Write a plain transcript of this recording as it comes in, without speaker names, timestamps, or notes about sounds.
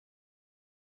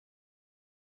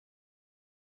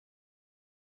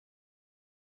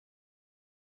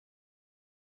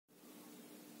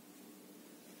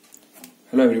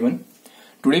Hello everyone.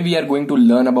 Today we are going to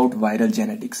learn about viral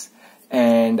genetics,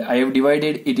 and I have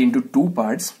divided it into two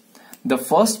parts. The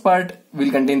first part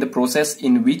will contain the process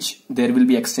in which there will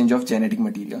be exchange of genetic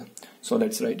material. So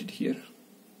let's write it here.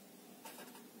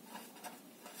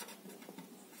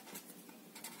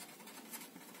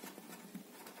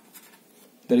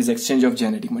 There is exchange of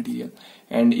genetic material,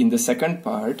 and in the second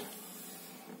part,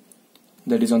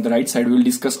 that is on the right side, we will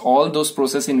discuss all those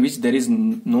processes in which there is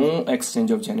no exchange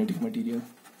of genetic material.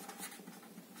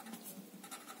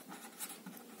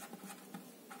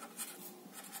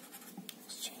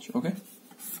 Okay.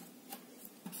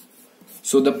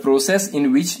 So the process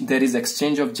in which there is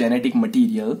exchange of genetic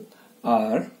material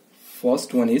are,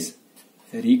 first one is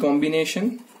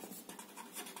recombination.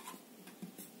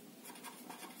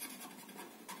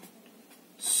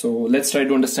 So let's try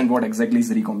to understand what exactly is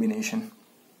recombination.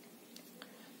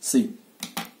 See,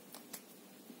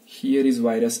 here is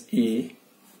virus A,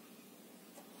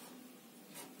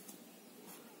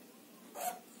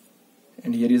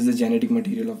 and here is the genetic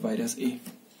material of virus A.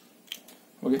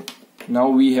 Okay, now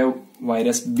we have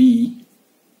virus B,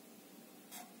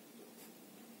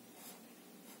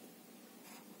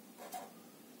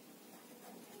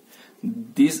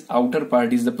 this outer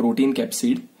part is the protein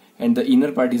capsid and the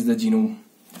inner part is the genome,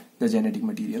 the genetic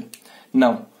material.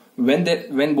 Now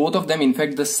when both of them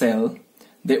infect the cell,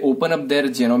 they open up their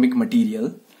genomic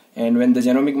material, and when the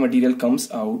genomic material comes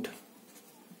out,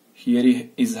 here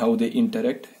is how they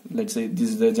interact. Let's say this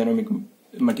is the genomic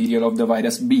material of the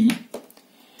virus B,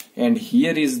 and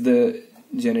here is the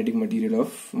genetic material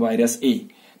of virus A.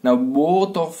 Now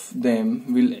both of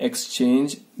them will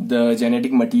exchange the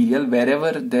genetic material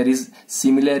wherever there is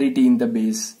similarity in the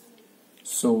base.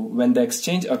 So when the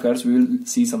exchange occurs, we will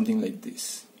see something like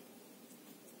this.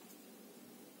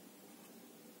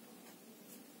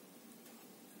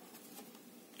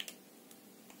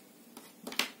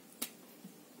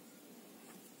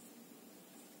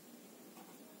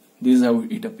 This is how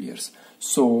it appears.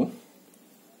 So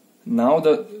now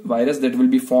the virus that will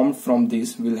be formed from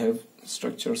this will have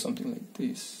structure something like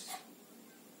this.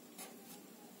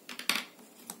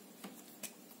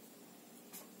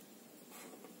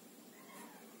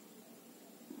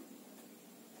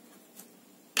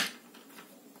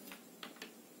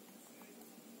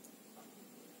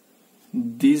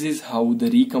 This is how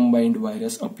the recombined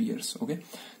virus appears. Okay,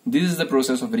 this is the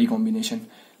process of recombination.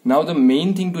 Now the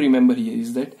main thing to remember here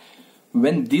is that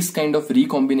when this kind of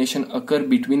recombination occur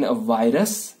between a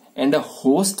virus and a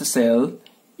host cell,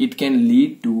 it can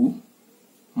lead to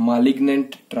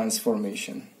malignant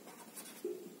transformation.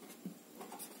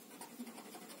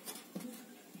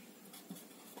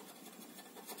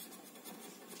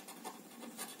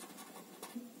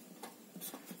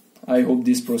 I hope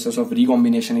this process of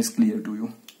recombination is clear to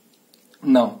you.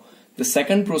 Now, the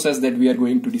second process that we are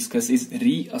going to discuss is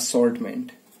reassortment.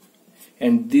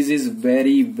 And this is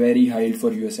very high for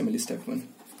USMLE Step 1.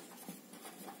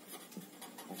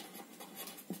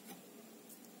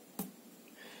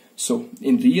 So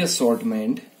in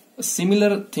reassortment, a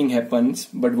similar thing happens,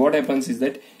 but what happens is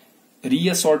that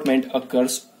reassortment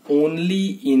occurs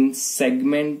only in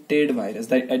segmented virus.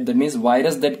 That means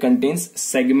virus that contains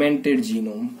segmented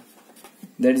genome.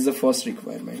 That is the first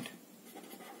requirement.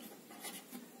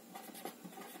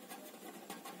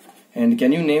 And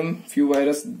can you name few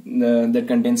viruses that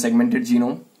contain segmented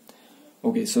genome?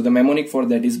 Okay, so the mnemonic for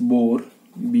that is BOAR,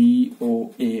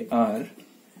 B-O-A-R,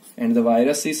 and the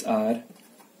viruses are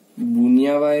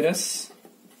Bunia virus,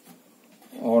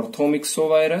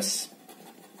 orthomyxovirus,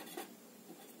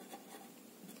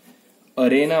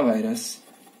 arena virus,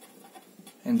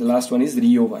 and the last one is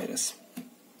Rio virus.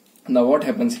 Now what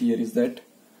happens here is that,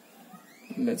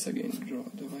 let's again draw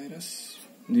the virus.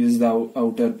 This is the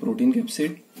outer protein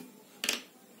capsid.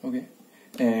 Okay,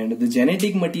 and the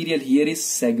genetic material here is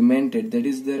segmented, that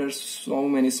is there are so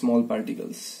many small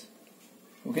particles.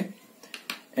 Okay,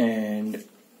 and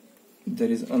there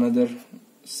is another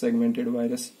segmented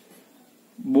virus.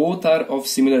 Both are of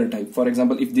similar type. For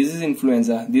example, if this is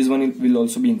influenza, this one will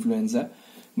also be influenza,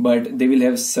 but they will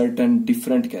have certain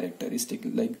different characteristics.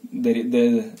 Like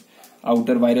the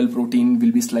outer viral protein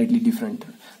will be slightly different.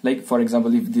 Like for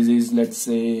example, if this is, let's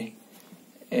say,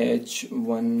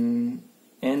 H1N1,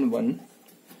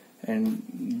 and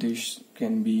this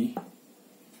can be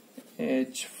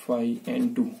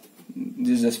H5N2. This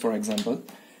is just for example,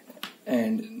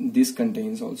 and this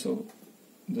contains also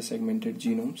the segmented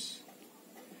genomes.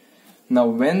 Now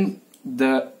when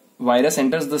the virus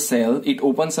enters the cell, it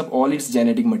opens up all its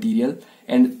genetic material,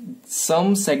 and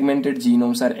some segmented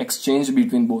genomes are exchanged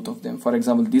between both of them. For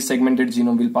example, this segmented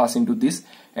genome will pass into this,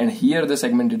 and here the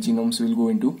segmented genomes will go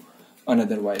into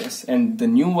another virus, and the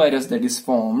new virus that is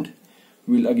formed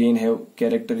will again have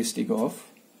characteristic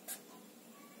of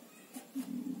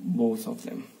both of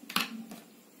them.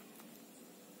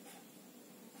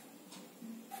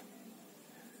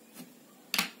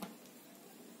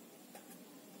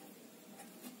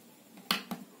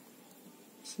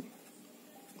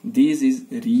 This is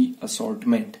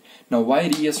reassortment. Now, why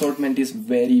reassortment is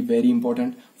very, very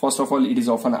important? First of all, it is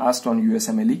often asked on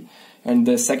USMLE. And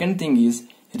the second thing is,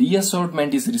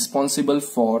 reassortment is responsible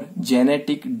for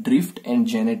genetic drift and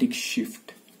genetic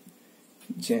shift.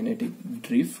 Genetic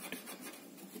drift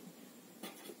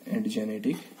and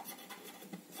genetic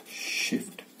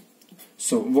shift.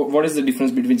 So, what is the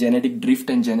difference between genetic drift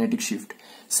and genetic shift?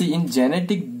 See, in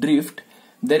genetic drift,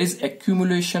 there is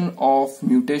accumulation of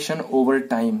mutation over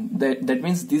time. That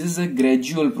means this is a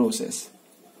gradual process.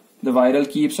 The viral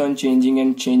keeps on changing,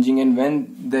 and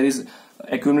when there is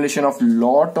accumulation of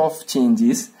lot of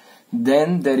changes,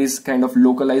 then there is kind of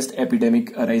localized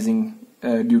epidemic arising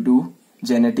due to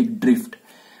genetic drift.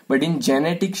 But in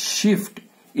genetic shift,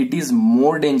 it is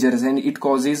more dangerous and it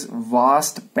causes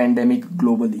vast pandemic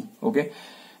globally. Okay,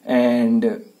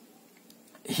 and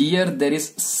here there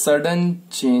is sudden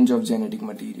change of genetic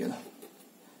material,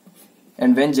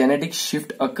 and when genetic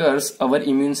shift occurs, our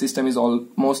immune system is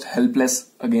almost helpless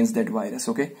against that virus.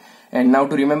 Okay, and now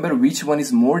to remember which one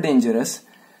is more dangerous,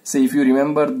 say if you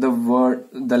remember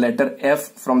the letter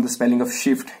F from the spelling of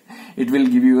shift, it will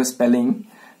give you a spelling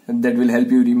that will help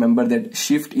you remember that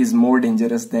shift is more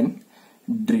dangerous than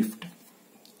drift.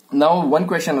 Now one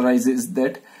question arises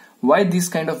that why this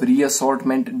kind of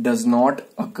reassortment does not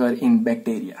occur in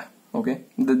bacteria. Okay,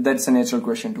 that's a natural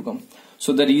question to come.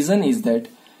 So the reason is that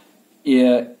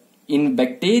in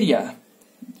bacteria,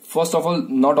 first of all,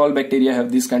 not all bacteria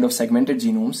have this kind of segmented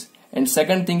genomes, and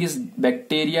second thing is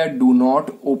bacteria do not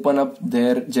open up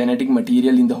their genetic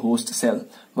material in the host cell,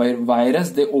 while virus,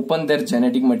 they open their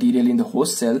genetic material in the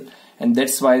host cell, and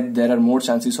that's why there are more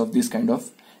chances of this kind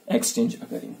of exchange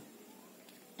occurring.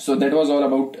 So that was all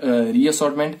about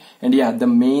reassortment. And yeah, the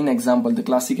main example, the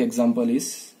classic example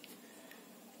is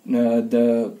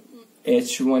the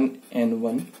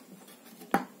H1N1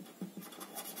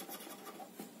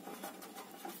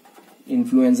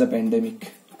 influenza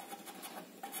pandemic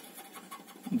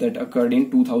that occurred in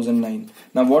 2009.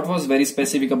 Now what was very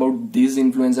specific about this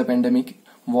influenza pandemic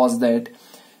was that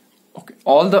okay,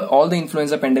 all the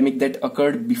influenza pandemic that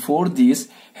occurred before this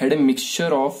had a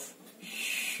mixture of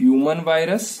human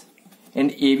virus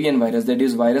and avian virus, that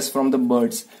is virus from the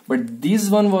birds, but this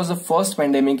one was the first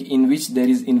pandemic in which there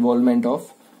is involvement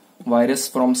of virus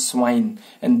from swine,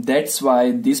 and that's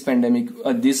why this pandemic,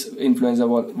 this influenza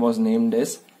was named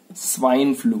as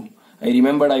swine flu. I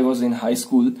remembered I was in high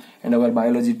school and our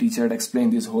biology teacher had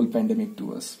explained this whole pandemic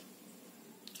to us.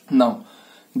 Now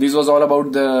this was all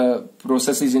about the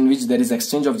processes in which there is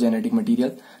exchange of genetic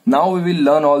material. Now we will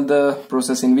learn all the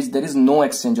process in which there is no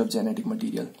exchange of genetic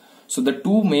material. So the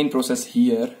two main process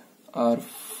here are,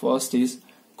 first is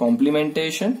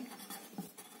complementation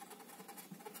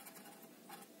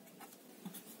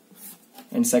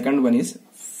and second one is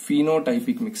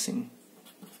phenotypic mixing.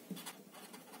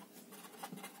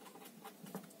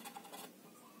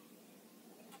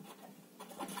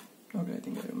 Okay, I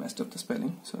think I messed up the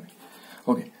spelling, sorry.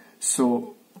 Okay,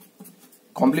 so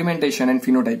complementation and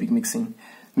phenotypic mixing.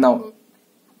 Now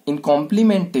in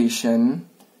complementation,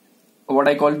 what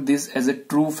I call this as a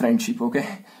true friendship,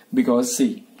 okay, because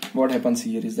see what happens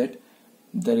here is that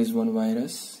there is one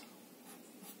virus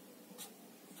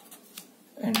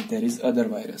and there is other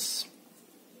virus.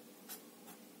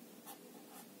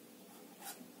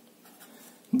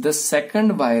 The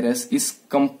second virus is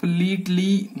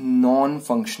completely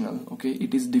non-functional, okay,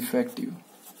 it is defective,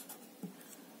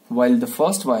 while the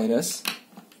first virus,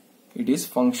 it is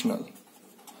functional.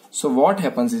 So what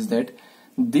happens is that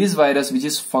this virus, which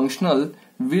is functional,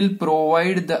 will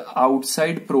provide the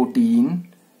outside protein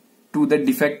to the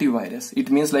defective virus. It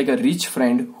means like a rich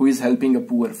friend who is helping a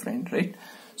poor friend, right?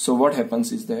 So what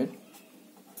happens is that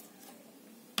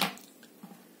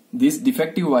this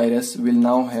defective virus will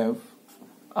now have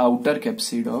outer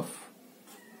capsid of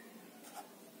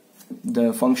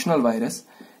the functional virus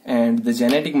and the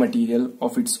genetic material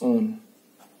of its own.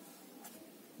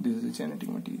 This is the genetic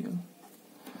material.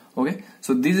 Okay,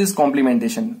 so this is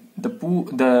complementation.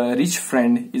 The rich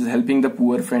friend is helping the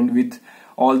poor friend with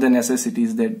all the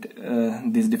necessities that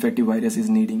this defective virus is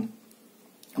needing.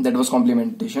 That was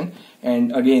complementation.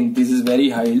 And again, this is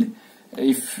very high.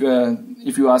 If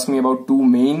you ask me about two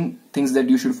main things that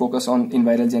you should focus on in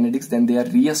viral genetics, then they are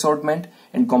reassortment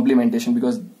and complementation,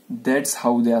 because that's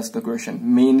how they ask the question,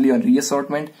 mainly on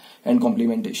reassortment and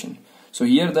complementation. So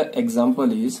here the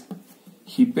example is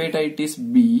hepatitis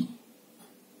B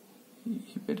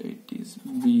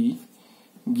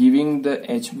giving the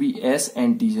HBs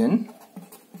antigen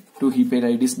to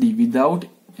hepatitis D.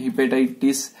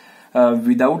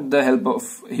 Without the help of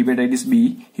hepatitis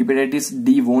B, hepatitis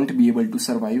D won't be able to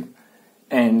survive,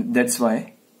 and that's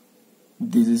why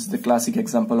this is the classic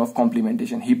example of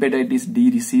complementation. Hepatitis D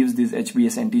receives this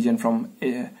HBs antigen from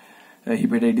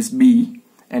hepatitis B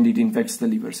and it infects the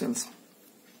liver cells.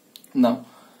 Now,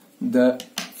 the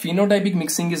phenotypic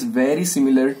mixing is very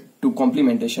similar to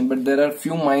complementation, but there are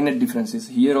few minor differences.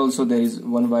 Here also there is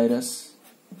one virus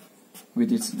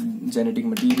with its genetic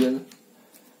material.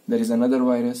 There is another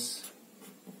virus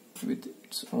with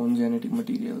its own genetic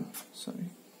material. Sorry.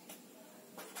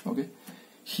 Okay.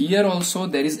 Here also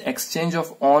there is exchange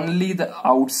of only the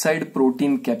outside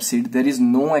protein capsid. There is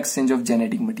no exchange of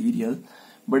genetic material.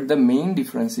 But the main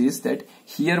difference is that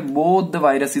here both the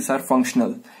viruses are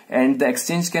functional and the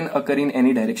exchange can occur in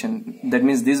any direction. That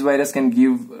means this virus can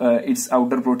give its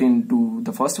outer protein to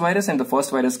the first virus and the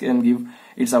first virus can give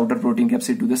its outer protein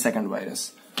capsid to the second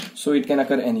virus. So it can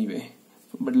occur anyway.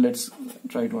 But let's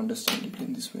try to understand it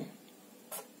in this way.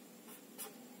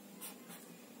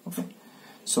 Okay.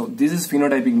 So this is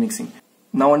phenotypic mixing.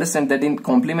 Now understand that in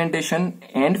complementation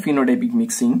and phenotypic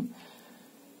mixing,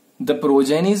 the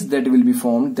progenies that will be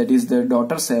formed, that is the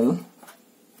daughter cell,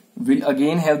 will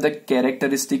again have the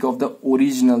characteristic of the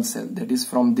original cell. That is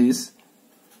from this,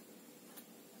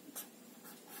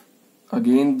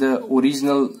 again the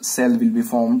original cell will be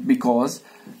formed because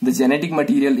the genetic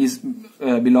material is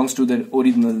belongs to the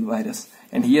original virus.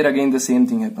 And here again the same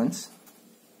thing happens.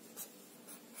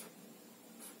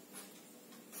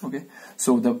 Okay,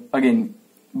 so again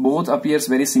both appears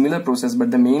very similar process,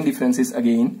 but the main difference is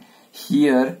again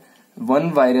here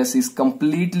one virus is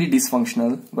completely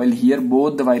dysfunctional while here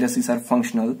both the viruses are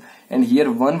functional, and here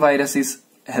one virus is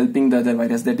helping the other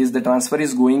virus, that is the transfer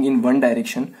is going in one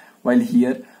direction, while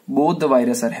here both the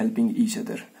viruses are helping each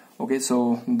other. Okay,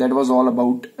 so that was all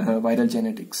about viral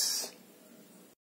genetics.